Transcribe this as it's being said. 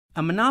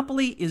A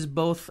monopoly is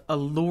both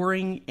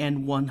alluring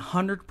and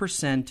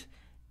 100%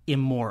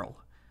 immoral.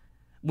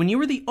 When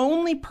you are the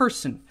only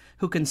person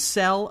who can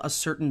sell a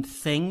certain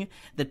thing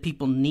that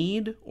people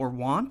need or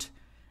want,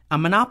 a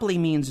monopoly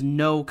means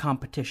no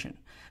competition.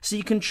 So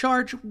you can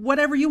charge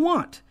whatever you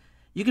want.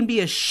 You can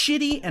be as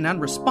shitty and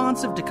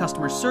unresponsive to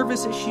customer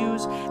service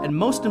issues, and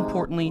most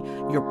importantly,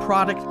 your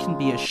product can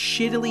be as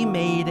shittily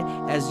made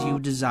as you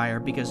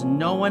desire because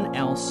no one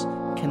else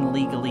can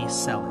legally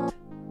sell it.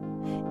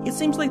 It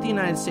seems like the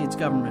United States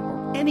government,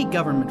 or any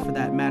government for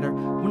that matter,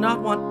 would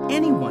not want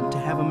anyone to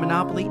have a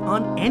monopoly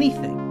on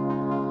anything.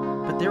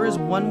 But there is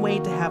one way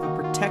to have a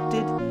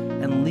protected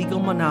and legal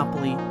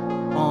monopoly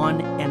on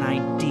an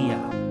idea,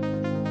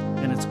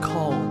 and it's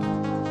called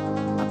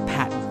a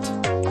patent.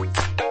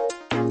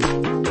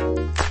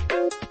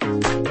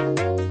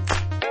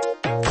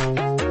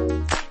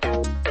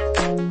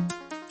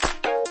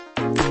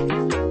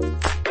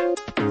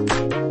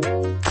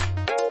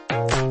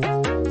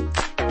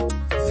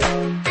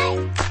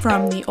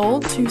 From the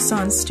old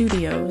Tucson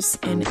studios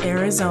in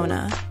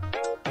Arizona,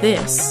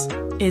 this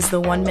is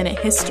the 1 Minute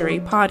History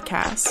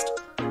Podcast.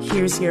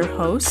 Here's your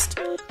host,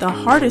 the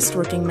hardest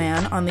working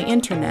man on the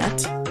internet,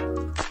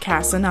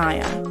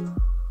 Cassanaya.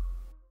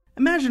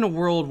 Imagine a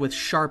world with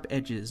sharp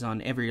edges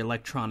on every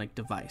electronic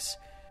device.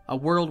 A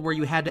world where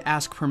you had to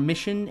ask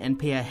permission and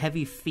pay a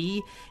heavy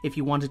fee if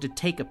you wanted to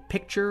take a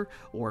picture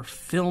or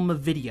film a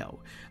video.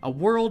 A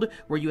world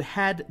where you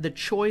had the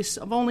choice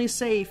of only,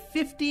 say,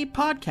 50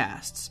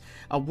 podcasts.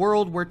 A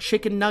world where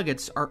chicken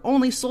nuggets are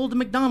only sold at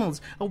McDonald's.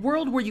 A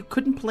world where you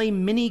couldn't play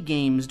mini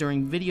games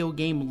during video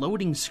game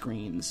loading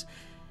screens.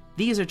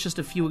 These are just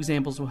a few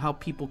examples of how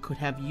people could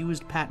have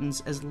used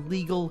patents as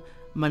legal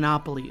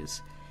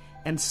monopolies.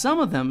 And some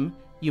of them,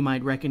 you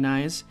might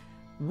recognize,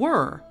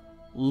 were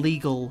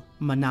legal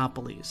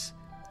monopolies.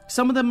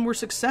 Some of them were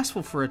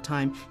successful for a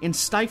time in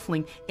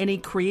stifling any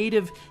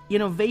creative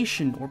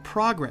innovation or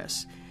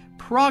progress.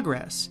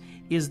 Progress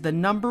is the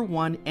number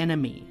one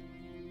enemy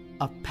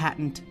of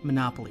patent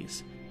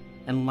monopolies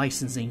and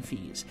licensing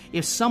fees.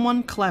 If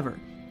someone clever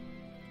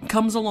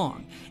comes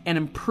along and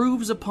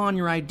improves upon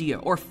your idea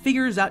or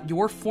figures out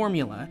your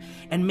formula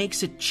and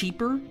makes it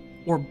cheaper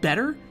or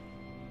better,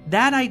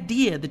 that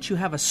idea that you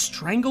have a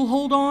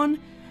stranglehold on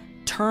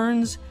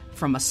turns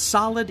from a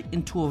solid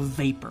into a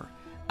vapor,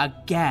 a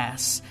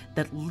gas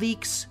that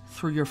leaks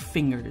through your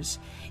fingers.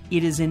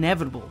 It is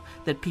inevitable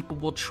that people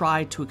will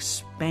try to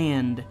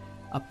expand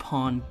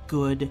upon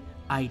good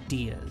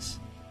ideas.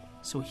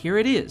 So here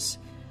it is,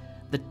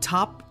 the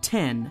top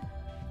 10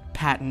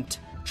 patent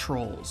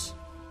trolls.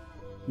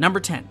 Number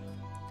 10,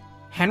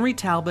 Henry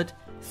Talbot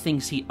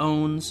thinks he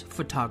owns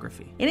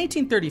photography. In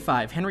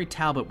 1835, Henry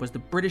Talbot was the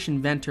British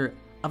inventor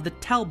of the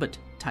Talbot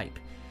type,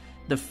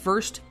 the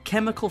first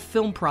chemical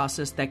film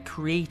process that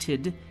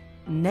created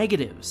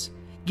negatives,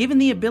 given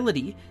the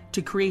ability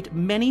to create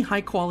many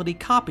high-quality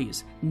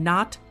copies,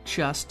 not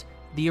just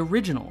the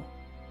original.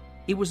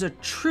 It was a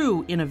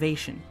true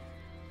innovation.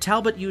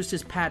 Talbot used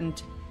his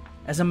patent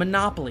as a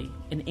monopoly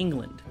in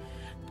England,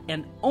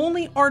 and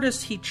only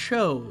artists he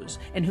chose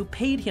and who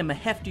paid him a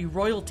hefty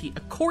royalty,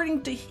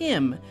 according to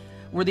him,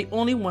 were the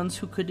only ones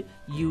who could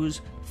use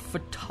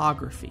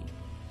photography.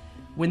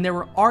 When there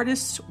were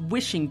artists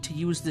wishing to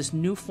use this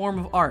new form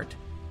of art,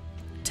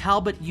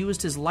 Talbot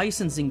used his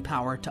licensing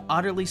power to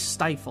utterly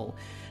stifle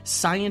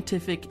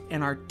scientific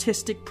and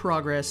artistic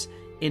progress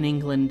in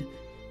England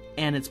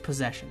and its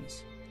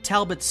possessions.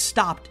 Talbot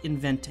stopped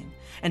inventing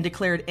and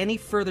declared any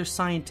further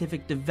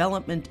scientific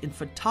development in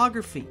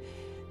photography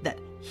that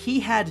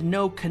he had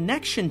no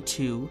connection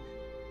to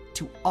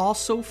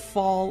also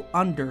fall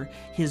under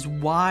his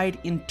wide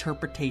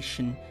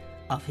interpretation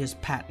of his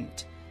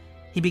patent.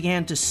 He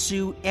began to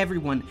sue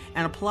everyone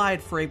and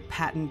applied for a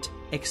patent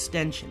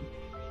extension.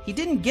 He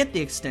didn't get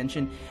the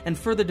extension, and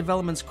further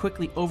developments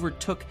quickly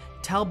overtook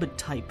Talbot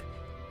type,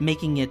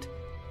 making it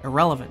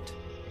irrelevant.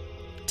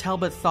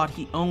 Talbot thought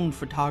he owned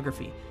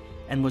photography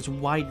and was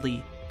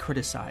widely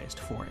criticized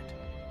for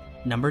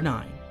it. Number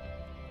 9,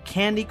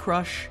 Candy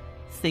Crush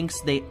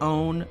thinks they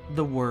own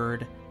the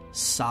word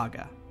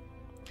saga.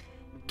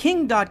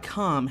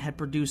 King.com had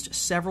produced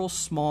several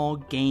small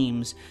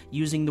games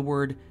using the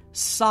word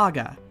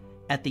saga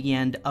at the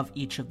end of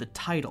each of the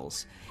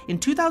titles. In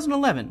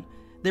 2011,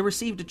 they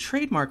received a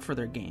trademark for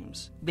their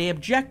games. They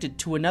objected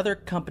to another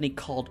company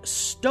called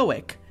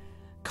Stoic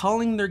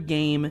calling their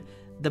game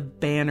the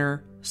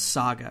Banner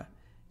Saga.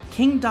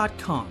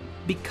 King.com,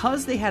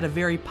 because they had a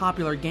very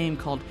popular game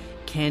called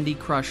Candy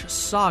Crush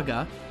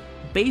Saga,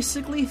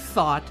 basically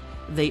thought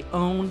they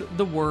owned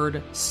the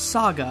word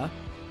saga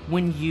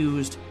when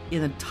used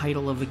in the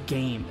title of a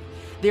game.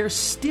 They're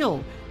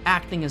still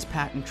acting as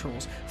patent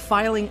trolls,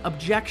 filing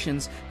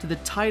objections to the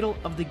title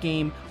of the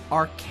game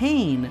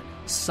Arcane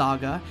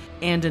Saga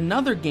and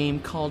another game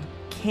called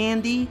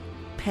Candy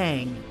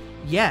Pang.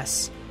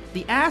 Yes,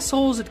 the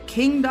assholes at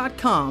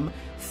King.com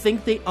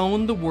think they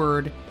own the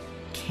word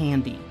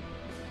candy.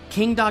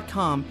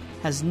 King.com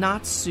has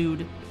not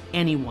sued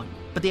anyone,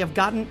 but they have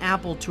gotten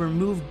Apple to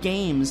remove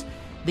games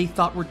they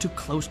thought were too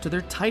close to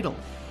their title.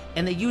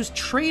 and they use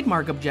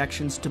trademark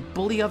objections to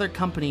bully other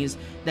companies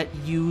that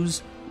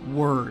use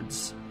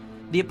words.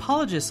 The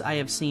apologists I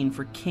have seen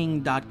for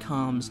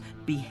King.com's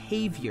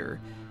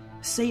behavior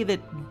say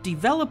that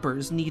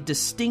developers need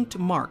distinct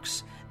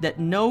marks that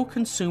no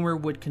consumer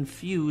would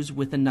confuse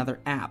with another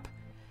app.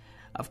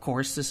 Of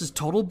course, this is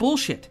total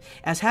bullshit,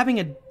 as having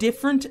a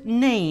different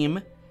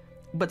name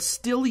but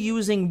still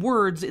using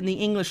words in the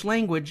English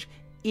language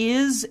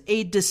is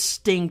a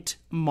distinct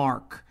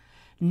mark.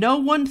 No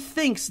one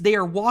thinks they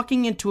are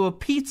walking into a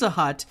Pizza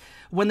Hut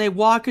when they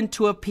walk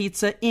into a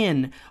Pizza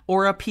Inn,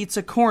 or a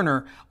Pizza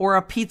Corner, or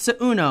a Pizza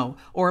Uno,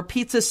 or a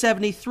Pizza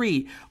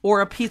 73,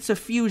 or a Pizza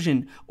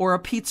Fusion, or a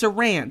Pizza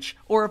Ranch,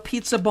 or a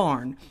Pizza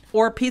Barn,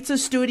 or a Pizza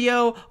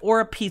Studio, or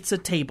a Pizza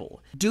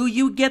Table. Do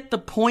you get the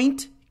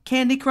point,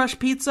 Candy Crush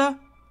Pizza?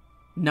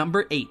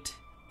 Number 8.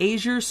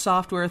 Azure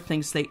Software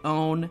thinks they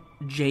own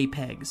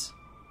JPEGs.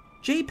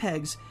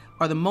 JPEGs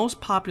are the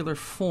most popular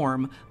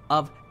form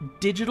of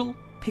digital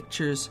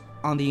pictures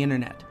on the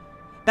internet.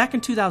 Back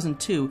in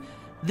 2002,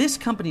 this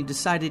company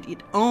decided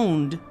it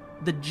owned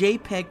the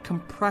JPEG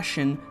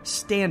compression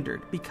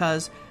standard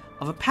because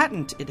of a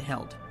patent it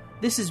held.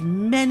 This is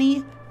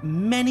many,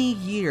 many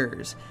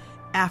years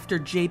after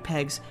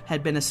JPEGs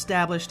had been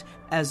established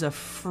as a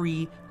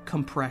free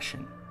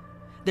compression.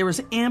 There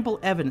was ample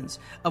evidence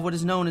of what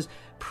is known as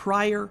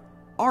prior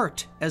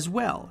art as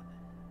well.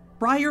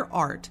 Prior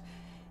art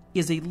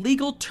is a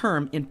legal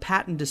term in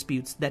patent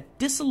disputes that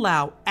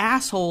disallow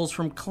assholes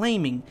from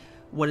claiming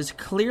what is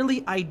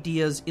clearly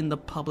ideas in the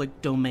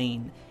public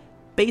domain.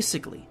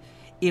 Basically,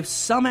 if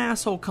some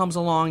asshole comes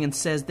along and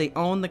says they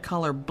own the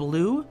color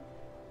blue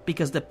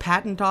because the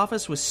patent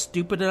office was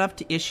stupid enough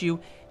to issue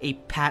a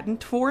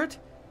patent for it,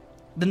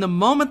 then the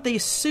moment they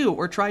sue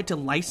or try to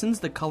license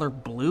the color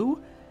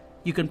blue,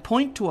 you can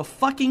point to a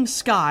fucking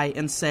sky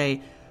and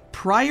say,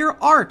 "Prior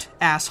art,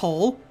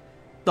 asshole."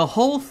 The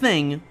whole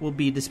thing will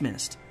be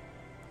dismissed.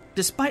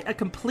 Despite a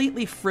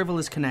completely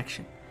frivolous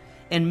connection,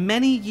 and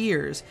many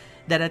years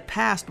that had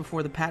passed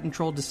before the patent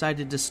troll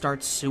decided to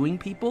start suing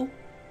people,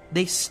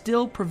 they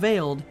still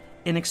prevailed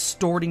in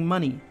extorting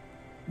money.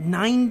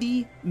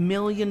 $90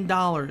 million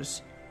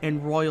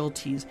in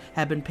royalties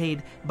have been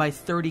paid by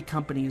 30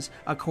 companies,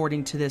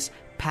 according to this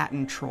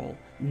patent troll.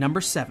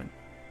 Number 7.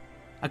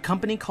 A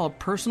company called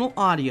Personal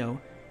Audio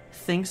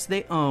thinks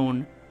they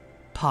own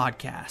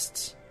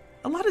podcasts.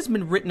 A lot has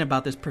been written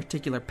about this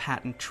particular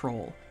patent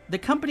troll. The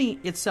company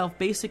itself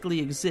basically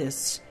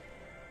exists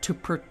to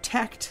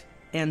protect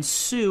and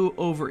sue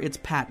over its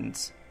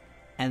patents.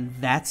 And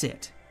that's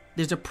it.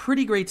 There's a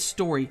pretty great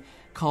story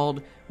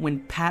called When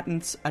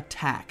Patents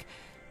Attack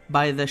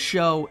by the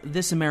show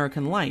This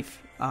American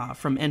Life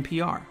from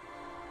NPR.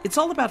 It's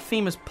all about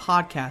famous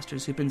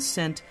podcasters who've been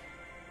sent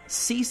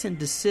cease and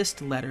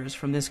desist letters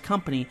from this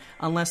company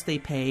unless they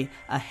pay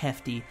a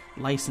hefty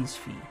license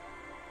fee.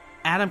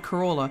 Adam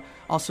Carolla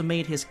also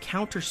made his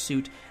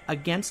countersuit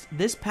against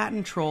this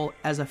patent troll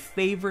as a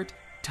favorite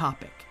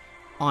topic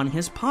on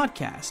his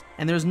podcast,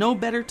 and there's no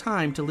better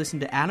time to listen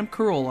to Adam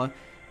Carolla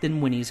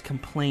than when he's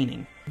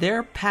complaining.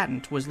 Their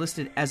patent was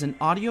listed as an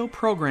audio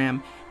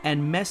program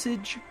and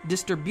message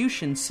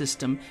distribution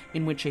system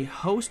in which a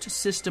host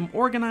system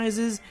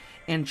organizes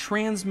and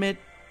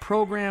transmits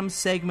program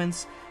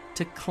segments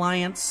to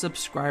client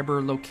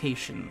subscriber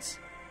locations.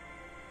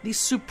 The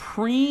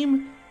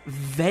supreme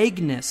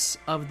vagueness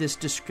of this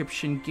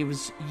description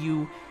gives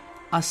you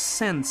a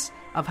sense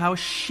of how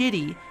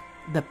shitty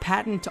the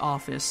patent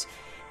office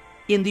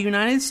in the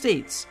United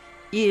States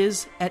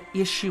is at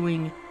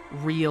issuing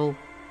real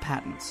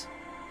patents.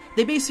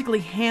 They basically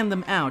hand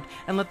them out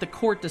and let the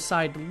court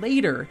decide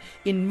later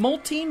in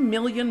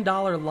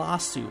multi-million-dollar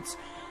lawsuits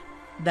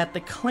that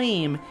the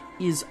claim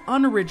is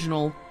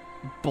unoriginal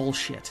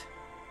bullshit.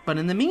 But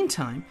in the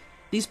meantime,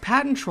 these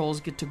patent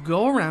trolls get to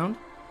go around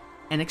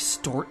and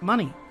extort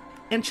money.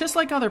 And just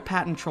like other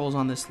patent trolls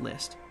on this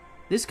list,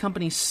 this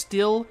company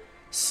still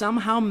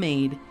somehow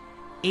made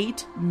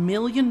 $8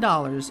 million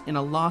in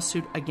a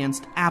lawsuit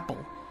against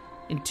Apple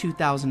in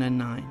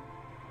 2009.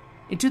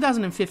 In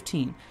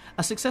 2015,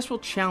 a successful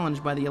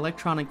challenge by the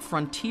Electronic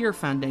Frontier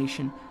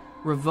Foundation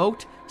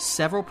revoked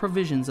several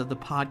provisions of the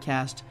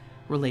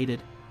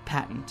podcast-related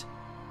patent,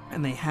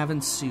 and they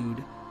haven't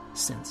sued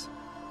since.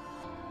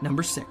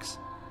 Number 6.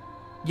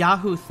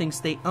 Yahoo thinks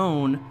they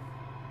own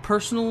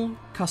personal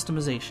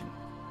customization.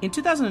 In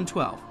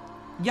 2012,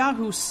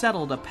 Yahoo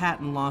settled a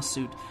patent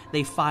lawsuit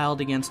they filed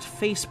against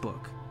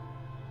Facebook.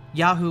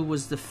 Yahoo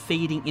was the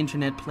fading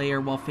internet player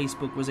while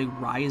Facebook was a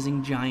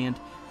rising giant,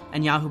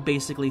 and Yahoo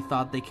basically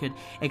thought they could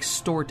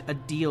extort a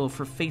deal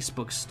for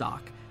Facebook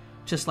stock,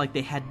 just like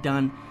they had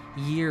done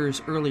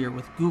years earlier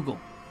with Google.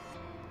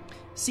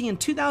 See, in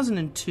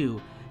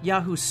 2002,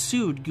 Yahoo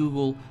sued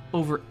Google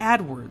over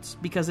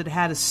AdWords because it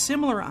had a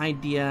similar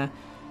idea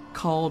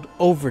called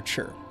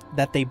Overture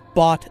that they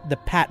bought the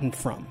patent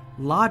from.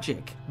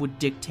 Logic would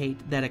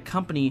dictate that a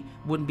company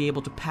wouldn't be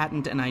able to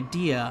patent an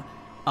idea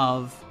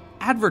of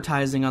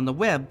advertising on the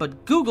web,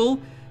 but Google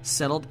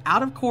settled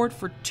out of court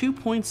for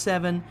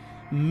 2.7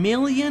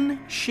 million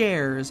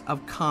shares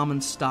of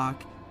common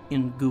stock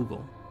in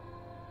Google.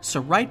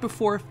 So right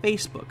before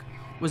Facebook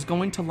was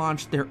going to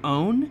launch their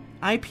own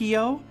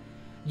IPO,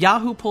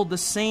 Yahoo pulled the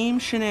same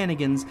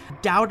shenanigans,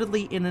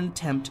 undoubtedly in an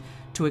attempt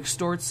to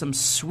extort some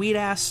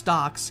sweet-ass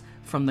stocks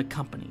from the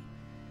company.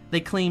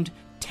 They claimed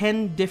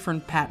 10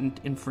 different patent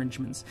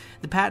infringements.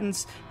 The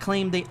patents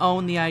claimed they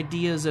own the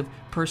ideas of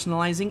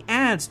personalizing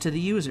ads to the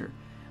user,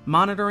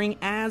 monitoring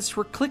ads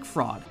for click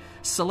fraud,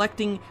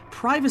 selecting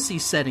privacy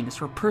settings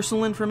for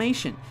personal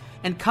information,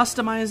 and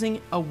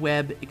customizing a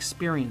web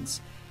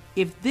experience.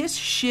 If this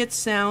shit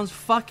sounds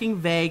fucking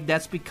vague,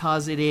 that's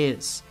because it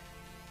is.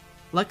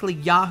 Luckily,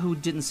 Yahoo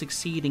didn't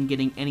succeed in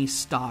getting any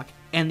stock,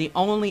 and the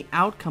only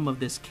outcome of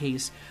this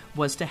case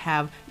was to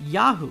have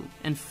Yahoo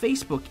and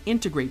Facebook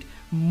integrate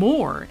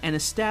more and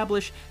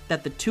establish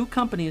that the two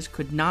companies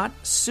could not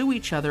sue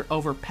each other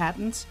over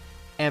patents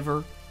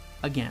ever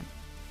again.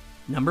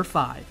 Number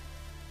 5.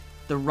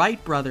 The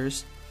Wright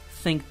brothers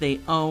think they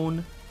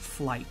own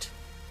flight.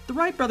 The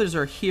Wright brothers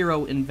are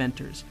hero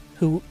inventors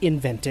who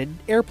invented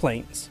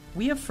airplanes.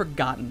 We have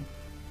forgotten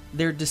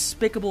their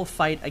despicable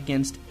fight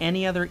against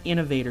any other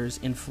innovators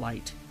in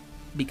flight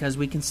because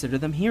we consider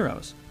them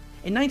heroes.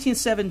 In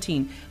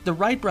 1917, the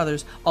Wright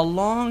brothers,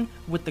 along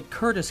with the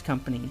Curtiss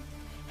Company,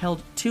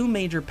 held 2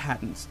 major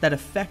patents that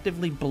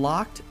effectively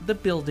blocked the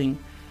building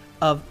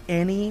of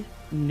any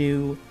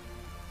new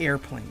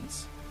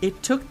airplanes.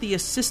 It took the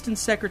Assistant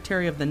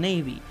Secretary of the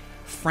Navy,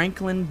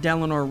 Franklin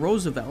Delano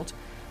Roosevelt,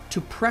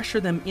 to pressure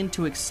them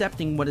into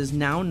accepting what is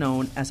now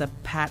known as a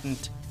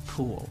patent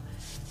pool.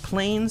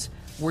 Planes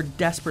were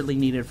desperately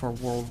needed for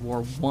World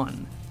War I.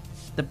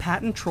 The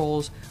patent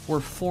trolls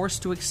were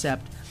forced to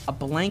accept a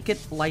blanket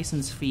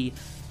license fee,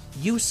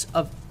 use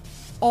of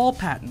all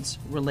patents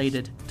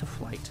related to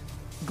flight.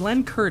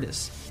 Glenn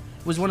Curtiss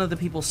was one of the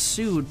people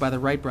sued by the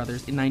Wright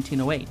brothers in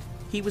 1908.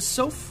 He was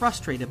so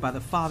frustrated by the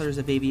fathers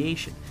of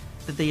aviation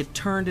that they had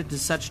turned into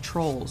such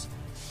trolls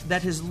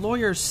that his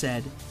lawyers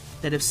said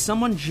that if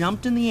someone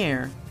jumped in the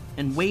air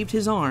and waved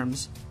his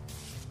arms,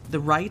 the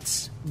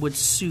Wrights would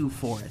sue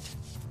for it.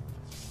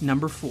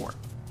 Number 4.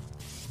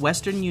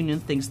 Western Union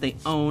thinks they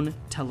own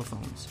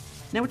telephones.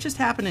 Now, it just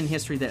happened in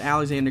history that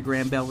Alexander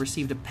Graham Bell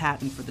received a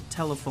patent for the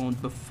telephone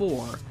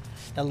before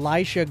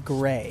Elisha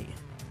Gray.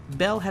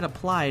 Bell had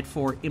applied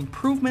for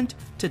improvement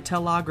to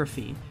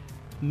telegraphy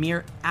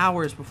mere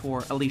hours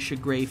before Elisha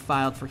Gray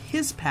filed for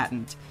his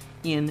patent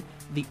in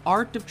the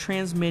art of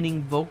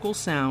transmitting vocal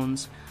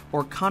sounds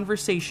or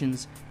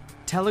conversations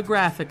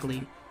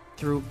telegraphically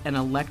through an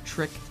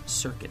electric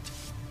circuit.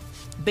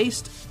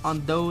 Based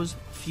on those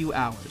few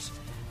hours,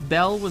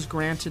 Bell was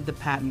granted the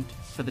patent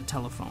for the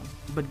telephone,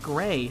 but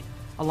Gray,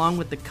 along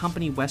with the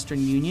company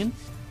Western Union,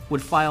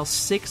 would file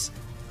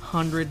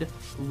 600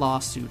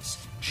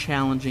 lawsuits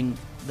challenging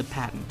the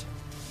patent.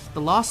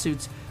 The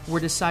lawsuits were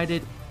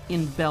decided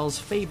in Bell's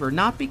favor,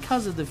 not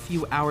because of the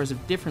few hours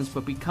of difference,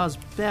 but because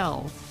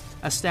Bell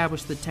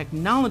established the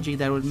technology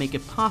that would make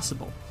it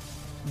possible: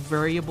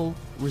 variable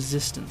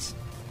resistance.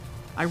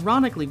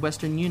 Ironically,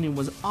 Western Union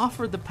was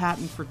offered the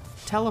patent for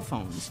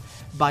telephones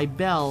by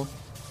Bell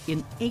in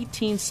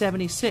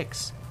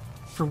 1876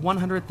 for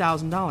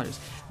 $100,000.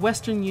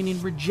 Western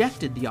Union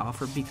rejected the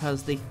offer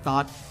because they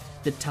thought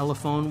the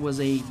telephone was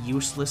a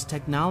useless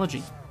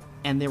technology,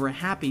 and they were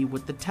happy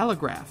with the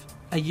telegraph.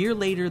 A year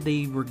later,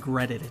 they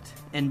regretted it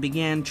and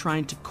began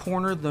trying to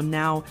corner the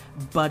now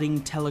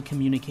budding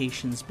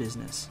telecommunications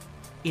business.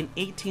 In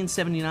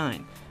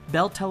 1879,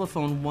 Bell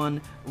Telephone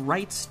won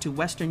rights to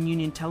Western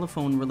Union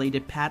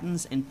telephone-related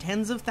patents and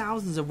tens of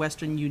thousands of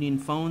Western Union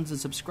phones and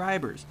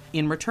subscribers.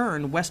 In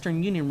return,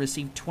 Western Union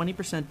received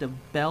 20%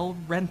 of Bell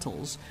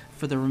rentals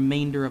for the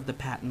remainder of the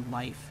patent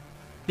life.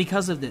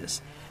 Because of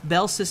this,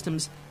 Bell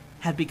Systems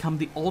had become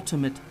the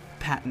ultimate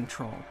patent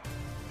troll.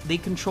 They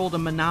controlled a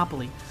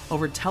monopoly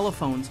over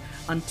telephones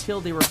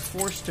until they were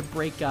forced to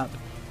break up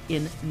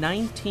in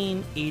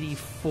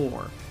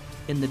 1984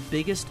 in the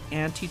biggest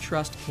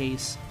antitrust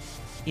case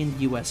in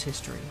U.S.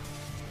 history.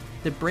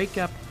 The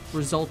breakup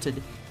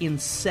resulted in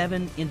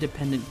 7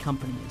 independent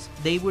companies.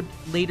 They would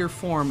later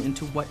form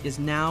into what is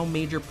now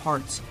major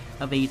parts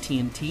of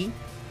AT&T,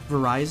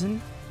 Verizon,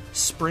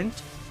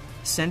 Sprint,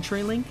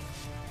 CenturyLink,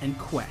 and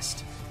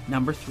Quest.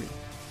 Number 3.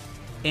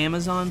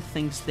 Amazon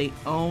thinks they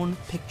own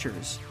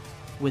pictures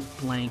with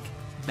blank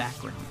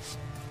backgrounds.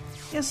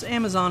 Yes,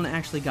 Amazon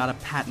actually got a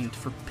patent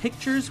for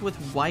pictures with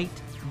white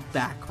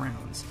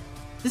backgrounds.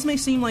 This may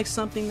seem like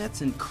something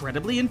that's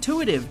incredibly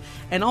intuitive,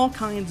 and all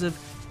kinds of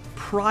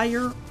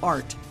prior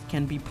art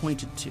can be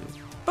pointed to.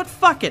 But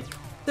fuck it,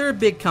 they're a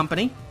big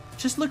company.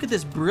 Just look at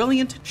this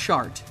brilliant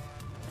chart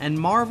and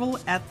marvel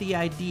at the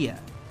idea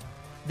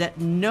that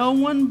no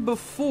one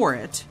before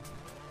it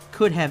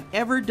could have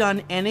ever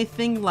done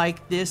anything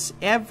like this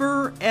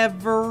ever.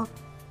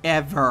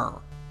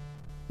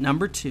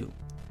 Number 2.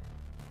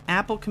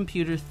 Apple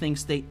Computer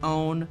thinks they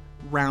own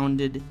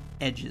rounded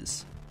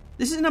edges.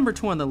 This is number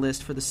 2 on the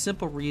list for the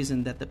simple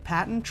reason that the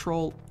patent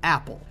troll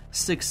Apple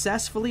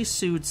successfully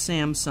sued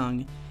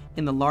Samsung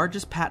in the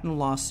largest patent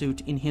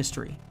lawsuit in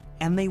history,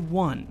 and they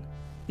won.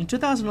 In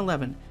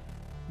 2011,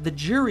 the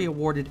jury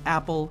awarded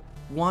Apple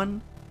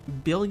 $1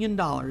 billion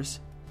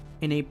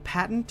in a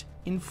patent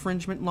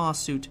infringement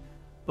lawsuit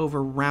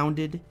over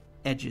rounded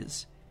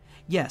edges.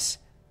 Yes,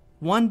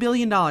 $1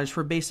 billion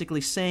for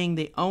basically saying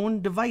they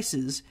own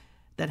devices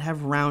that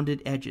have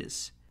rounded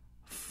edges.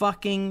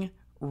 Fucking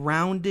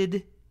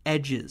rounded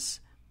edges.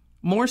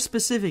 More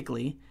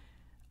specifically,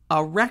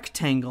 a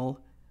rectangle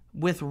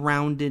with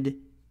rounded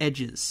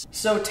edges.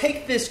 So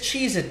take this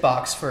Cheez-It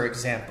box, for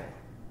example.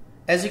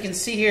 As you can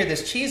see here,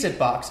 this Cheez-It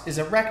box is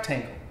a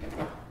rectangle.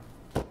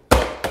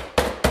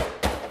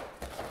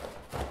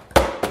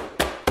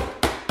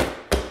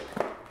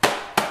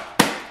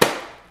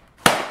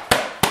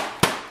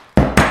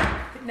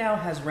 It now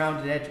has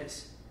rounded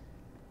edges.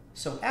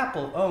 So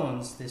Apple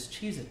owns this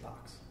Cheez-It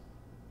box.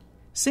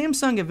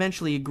 Samsung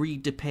eventually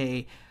agreed to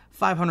pay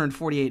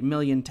 $548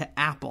 million to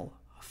Apple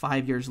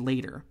 5 years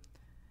later,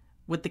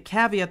 with the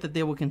caveat that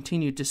they will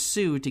continue to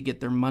sue to get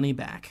their money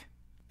back.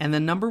 And the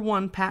number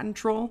one patent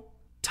troll,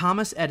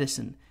 Thomas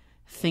Edison,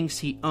 thinks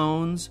he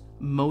owns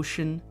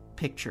motion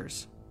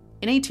pictures.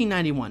 In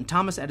 1891,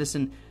 Thomas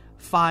Edison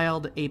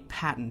filed a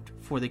patent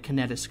for the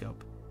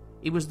kinetoscope.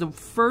 It was the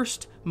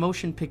first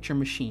motion picture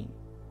machine.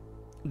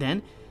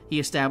 Then he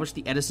established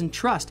the Edison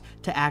Trust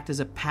to act as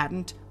a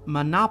patent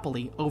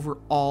monopoly over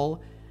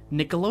all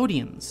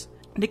Nickelodeons.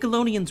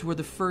 Nickelodeons were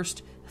the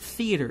first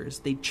theaters.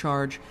 They'd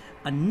charge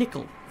a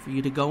nickel for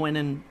you to go in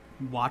and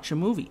watch a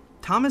movie.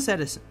 Thomas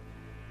Edison,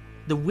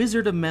 the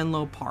Wizard of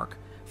Menlo Park,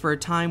 for a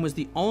time was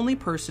the only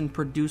person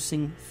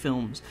producing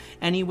films,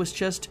 and he was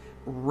just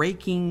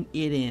raking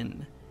it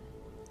in.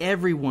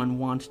 Everyone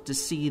wanted to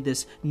see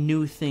this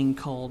new thing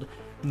called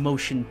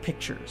motion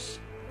pictures.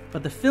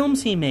 But the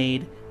films he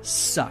made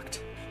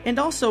sucked. And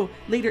also,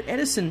 later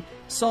Edison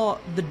saw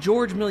the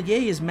George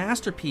Méliès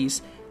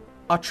masterpiece,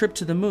 A Trip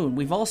to the Moon.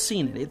 We've all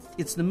seen it.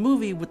 It's the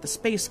movie with the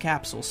space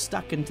capsule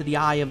stuck into the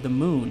eye of the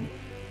moon,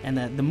 and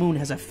the moon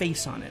has a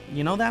face on it.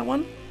 You know that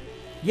one?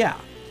 Yeah.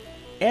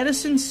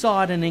 Edison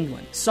saw it in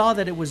England, saw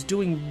that it was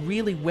doing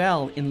really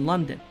well in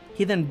London.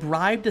 He then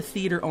bribed a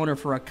theater owner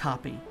for a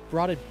copy,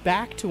 brought it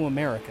back to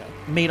America,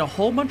 made a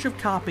whole bunch of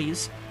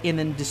copies, and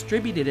then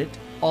distributed it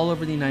all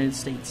over the United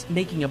States,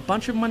 making a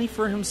bunch of money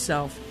for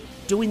himself,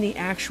 doing the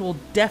actual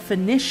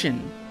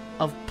definition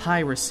of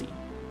piracy.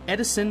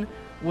 Edison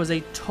was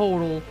a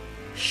total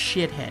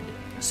shithead.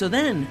 So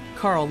then,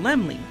 Carl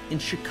Laemmle in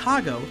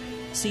Chicago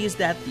sees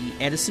that the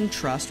Edison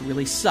Trust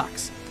really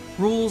sucks.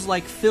 Rules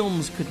like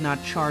films could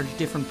not charge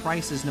different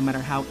prices no matter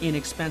how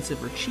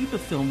inexpensive or cheap a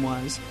film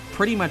was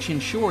pretty much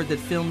ensured that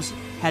films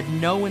had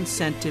no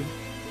incentive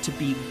to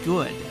be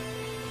good.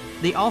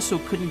 They also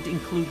couldn't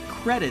include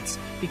credits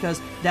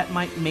because that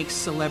might make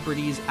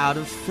celebrities out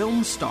of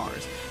film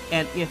stars.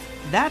 And if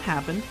that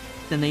happened,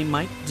 then they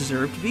might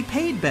deserve to be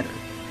paid better.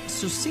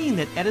 So seeing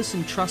that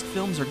Edison Trust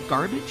films are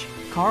garbage,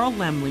 Carl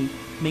Laemmle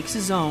makes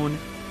his own,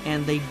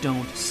 and they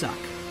don't suck.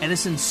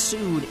 Edison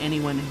sued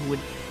anyone who would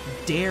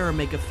dare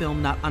make a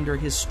film not under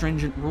his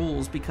stringent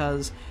rules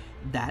because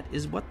that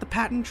is what the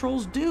patent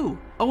trolls do.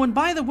 Oh, and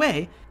by the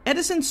way,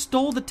 Edison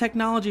stole the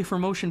technology for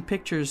motion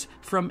pictures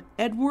from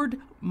Edward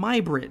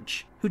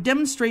Muybridge, who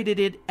demonstrated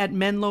it at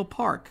Menlo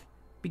Park,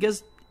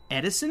 because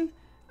Edison,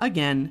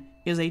 again,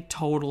 is a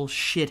total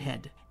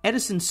shithead.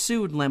 Edison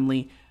sued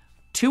Laemmle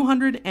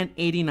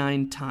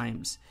 289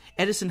 times.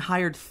 Edison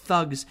hired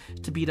thugs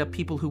to beat up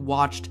people who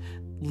watched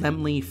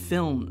Laemmle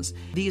films.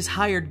 These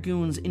hired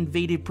goons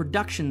invaded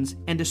productions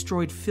and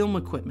destroyed film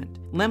equipment.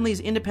 Laemmle's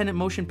independent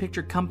motion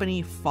picture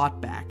company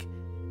fought back.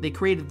 They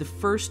created the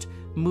first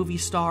movie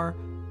star,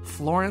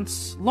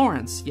 Florence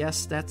Lawrence.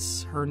 Yes,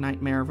 that's her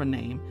nightmare of a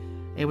name.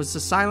 It was a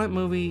silent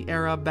movie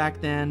era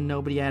back then.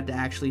 Nobody had to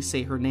actually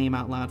say her name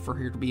out loud for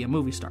her to be a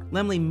movie star.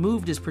 Laemmle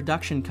moved his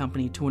production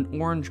company to an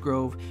orange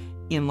grove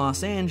in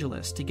Los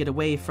Angeles to get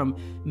away from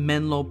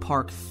Menlo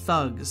Park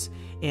thugs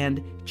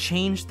and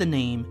changed the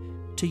name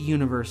to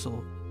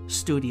Universal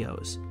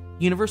Studios.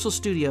 Universal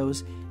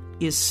Studios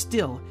is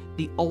still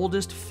the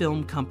oldest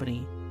film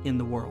company in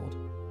the world.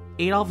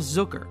 Adolf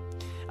Zucker,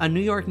 a New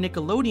York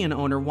Nickelodeon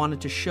owner, wanted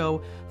to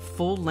show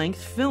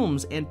full-length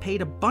films and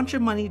paid a bunch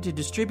of money to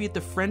distribute the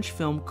French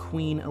film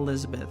Queen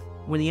Elizabeth.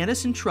 When the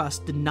Edison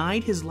Trust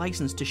denied his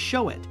license to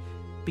show it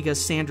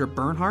because Sandra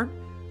Bernhardt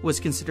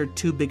was considered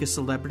too big a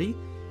celebrity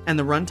and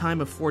the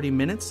runtime of 40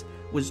 minutes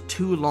was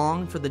too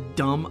long for the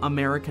dumb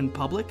American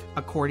public,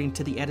 according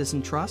to the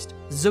Edison Trust,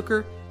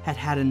 Zucker had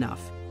had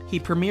enough. He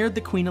premiered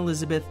the Queen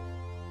Elizabeth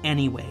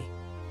anyway,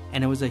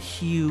 and it was a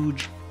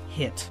huge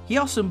hit. He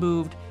also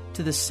moved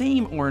to the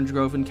same orange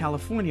grove in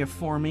California,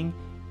 forming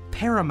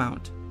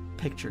Paramount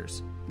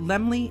Pictures.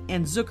 Laemmle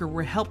and Zucker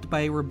were helped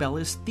by a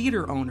rebellious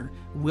theater owner,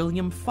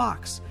 William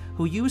Fox,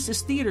 who used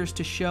his theaters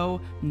to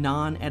show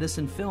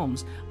non-Edison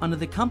films under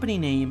the company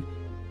name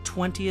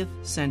 20th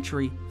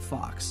Century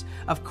Fox.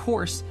 Of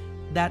course,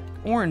 that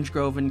orange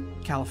grove in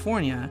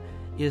California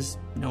is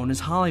known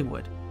as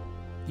Hollywood.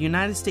 The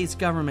United States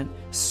government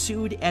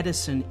sued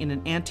Edison in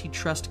an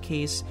antitrust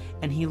case,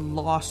 and he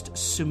lost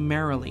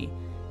summarily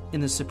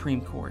in the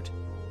Supreme Court.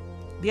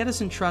 The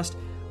Edison Trust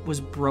was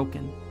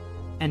broken,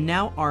 and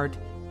now art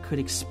could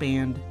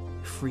expand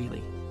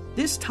freely.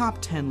 This top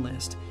 10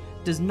 list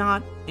does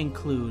not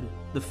include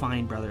the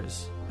Fine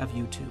brothers of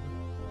YouTube.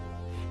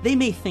 They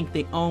may think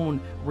they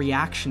own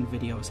reaction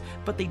videos,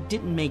 but they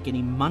didn't make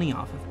any money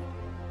off of it.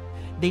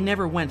 They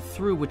never went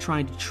through with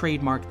trying to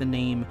trademark the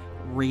name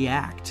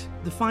React.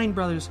 The Fine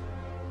brothers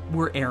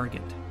were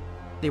arrogant.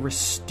 They were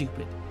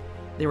stupid.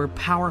 They were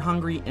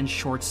power-hungry and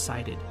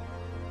short-sighted.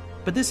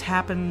 But this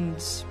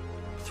happens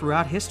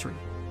throughout history.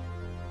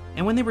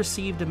 And when they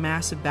received a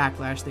massive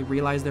backlash, they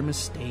realized their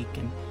mistake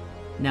and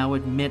now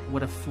admit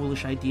what a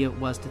foolish idea it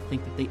was to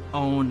think that they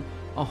own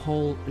a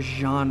whole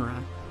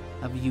genre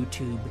of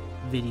YouTube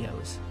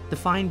videos. The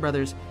Fine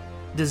brothers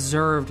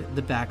deserved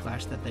the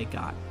backlash that they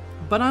got.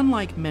 But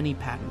unlike many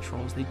patent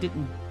trolls, they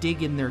didn't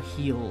dig in their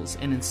heels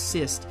and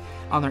insist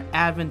on their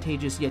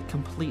advantageous yet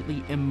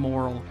completely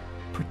immoral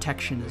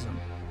protectionism.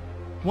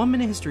 1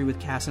 Minute History with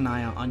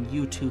Cassanaya on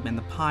YouTube and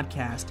the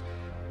podcast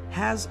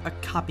has a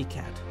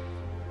copycat.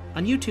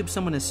 On YouTube,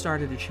 someone has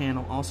started a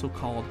channel also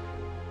called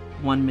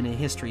 1 Minute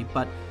History,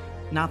 but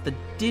not the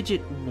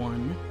digit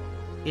 1,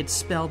 it's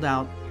spelled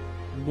out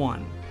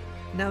 1.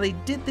 Now, they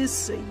did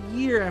this a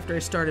year after I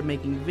started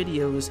making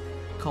videos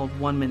called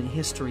 1 Minute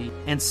History,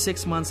 and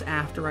 6 months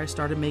after I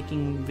started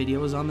making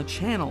videos on the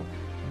channel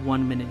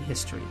 1 Minute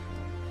History.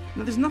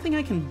 Now, there's nothing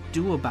I can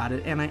do about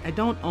it, and I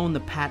don't own the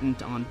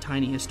patent on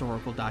tiny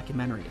historical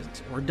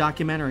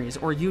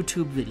documentaries or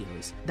YouTube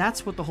videos.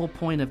 That's what the whole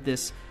point of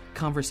this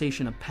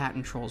conversation of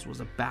patent trolls was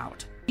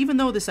about. Even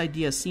though this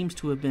idea seems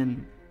to have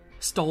been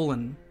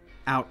stolen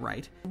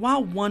outright,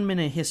 while 1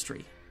 Minute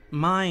History,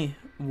 my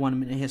 1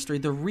 Minute History,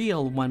 the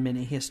real 1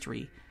 Minute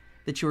History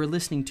that you are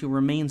listening to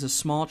remains a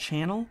small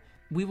channel,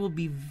 we will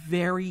be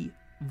very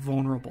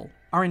vulnerable,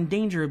 are in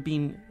danger of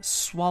being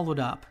swallowed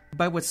up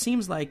by what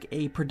seems like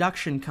a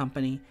production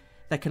company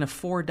that can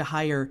afford to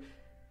hire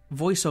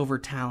voiceover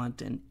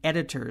talent and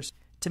editors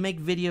to make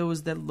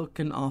videos that look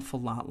an awful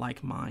lot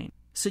like mine.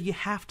 So you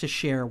have to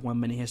share 1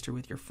 Minute History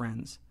with your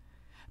friends.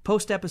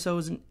 Post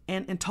episodes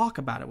and talk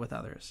about it with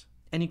others.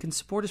 And you can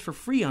support us for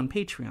free on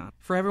Patreon.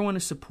 For everyone who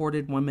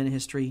supported 1 Minute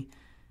History,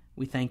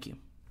 we thank you.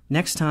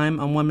 Next time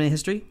on 1 Minute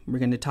History, we're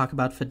going to talk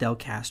about Fidel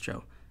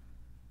Castro.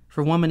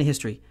 For 1 Minute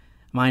History,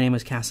 my name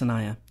is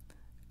Cassanaya.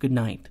 Good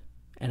night,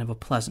 and have a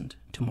pleasant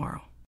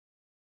tomorrow.